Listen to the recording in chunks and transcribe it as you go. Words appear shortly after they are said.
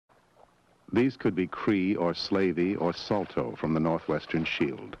These could be Cree or Slavey or Salto from the northwestern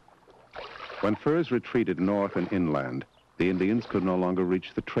shield. When furs retreated north and inland, the Indians could no longer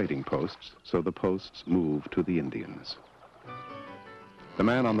reach the trading posts, so the posts moved to the Indians. The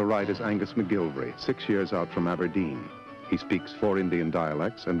man on the right is Angus McGilvray, 6 years out from Aberdeen. He speaks 4 Indian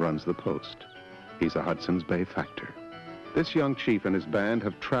dialects and runs the post. He's a Hudson's Bay factor. This young chief and his band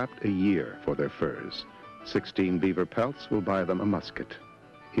have trapped a year for their furs. 16 beaver pelts will buy them a musket.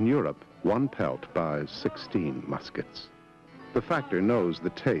 In Europe, 1 pelt buys 16 muskets. The factor knows the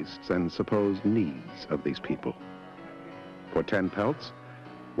tastes and supposed needs of these people. For 10 pelts,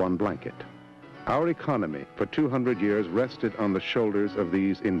 1 blanket. Our economy for 200 years rested on the shoulders of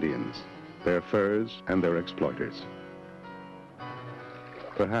these Indians, their furs and their exploiters.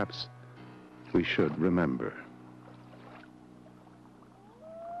 Perhaps we should remember.